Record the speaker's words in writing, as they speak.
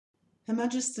Her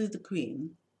Majesty the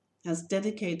Queen has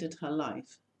dedicated her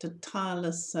life to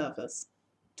tireless service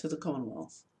to the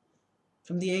Commonwealth.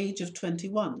 From the age of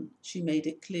 21, she made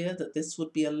it clear that this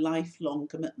would be a lifelong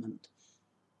commitment.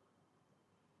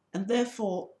 And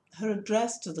therefore, her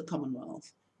address to the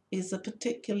Commonwealth is a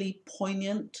particularly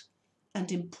poignant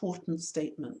and important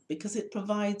statement because it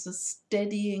provides a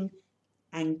steadying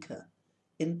anchor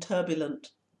in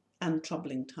turbulent and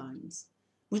troubling times,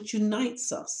 which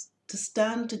unites us to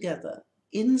stand together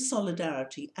in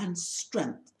solidarity and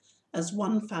strength as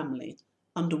one family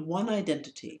under one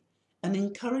identity, and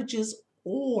encourages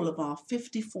all of our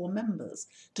 54 members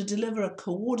to deliver a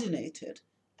coordinated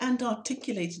and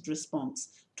articulated response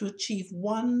to achieve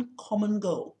one common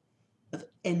goal of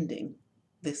ending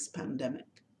this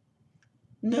pandemic.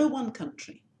 No one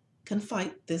country can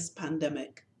fight this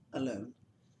pandemic alone.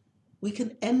 We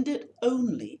can end it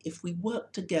only if we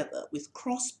work together with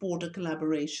cross-border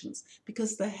collaborations,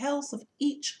 because the health of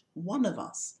each one of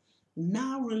us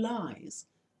now relies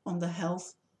on the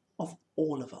health of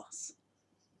all of us.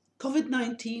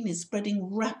 COVID-19 is spreading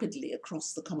rapidly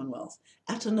across the Commonwealth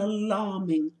at an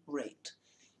alarming rate.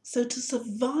 So to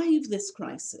survive this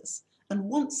crisis and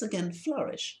once again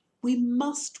flourish, we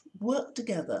must work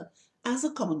together as a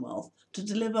Commonwealth to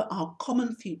deliver our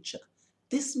common future.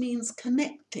 This means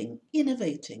connecting,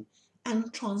 innovating,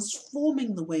 and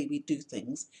transforming the way we do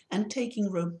things and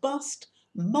taking robust,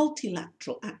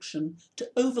 multilateral action to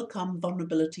overcome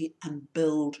vulnerability and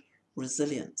build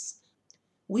resilience.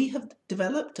 We have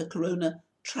developed a Corona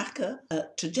tracker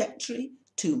trajectory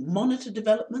to monitor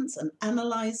developments and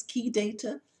analyse key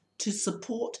data to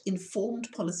support informed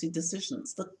policy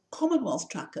decisions. The Commonwealth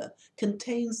tracker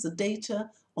contains the data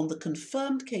on the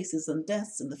confirmed cases and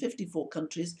deaths in the 54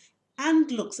 countries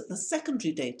and looks at the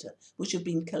secondary data which have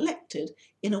been collected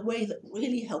in a way that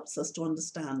really helps us to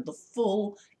understand the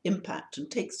full impact and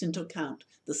takes into account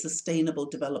the Sustainable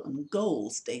Development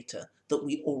Goals data that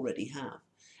we already have.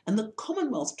 And the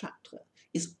Commonwealth tracker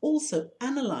is also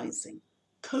analysing,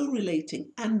 correlating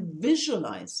and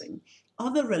visualising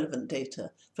other relevant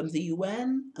data from the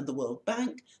UN and the World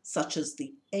Bank, such as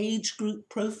the age group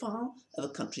profile of a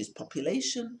country's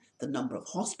population, the number of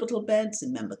hospital beds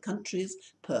in member countries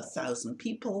per 1,000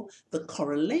 people. The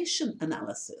correlation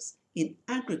analysis in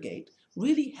aggregate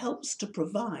really helps to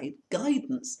provide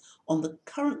guidance on the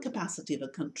current capacity of a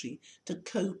country to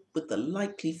cope with the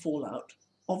likely fallout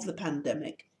of the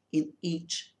pandemic in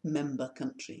each member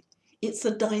country. It's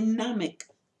a dynamic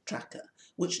tracker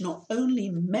which not only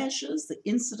measures the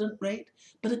incident rate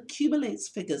but accumulates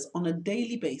figures on a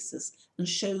daily basis and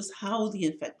shows how the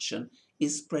infection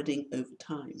is spreading over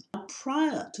time. Now,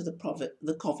 prior to the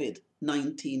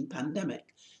COVID-19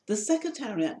 pandemic, the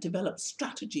Secretariat developed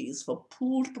strategies for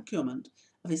pooled procurement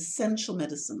of essential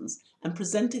medicines and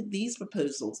presented these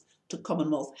proposals to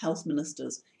Commonwealth Health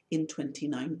Ministers in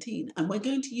 2019. And we're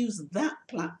going to use that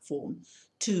platform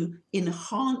to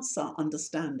enhance our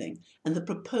understanding. And the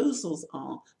proposals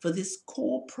are for this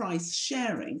core price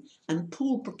sharing and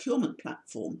pool procurement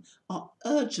platform are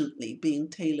urgently being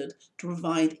tailored to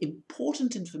provide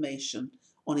important information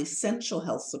on essential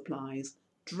health supplies,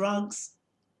 drugs,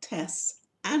 tests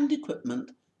and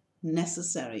equipment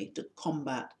necessary to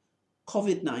combat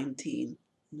COVID-19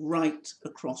 right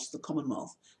across the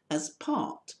Commonwealth as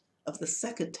part of the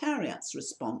Secretariat's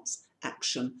response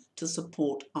action to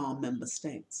support our member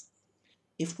states.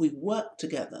 If we work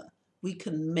together, we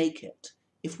can make it.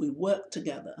 If we work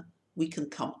together, we can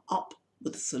come up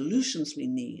with the solutions we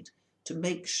need to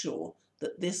make sure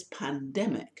that this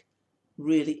pandemic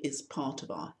really is part of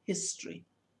our history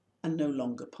and no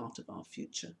longer part of our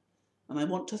future. And I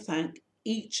want to thank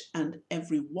each and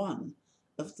every one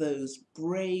of those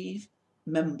brave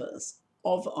members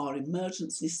of our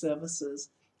emergency services,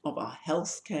 of our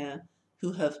healthcare,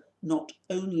 who have not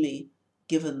only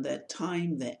given their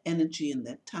time, their energy and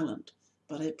their talent,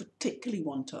 but I particularly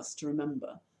want us to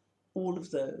remember all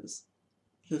of those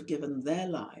who have given their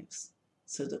lives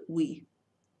so that we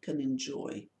can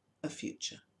enjoy a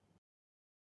future.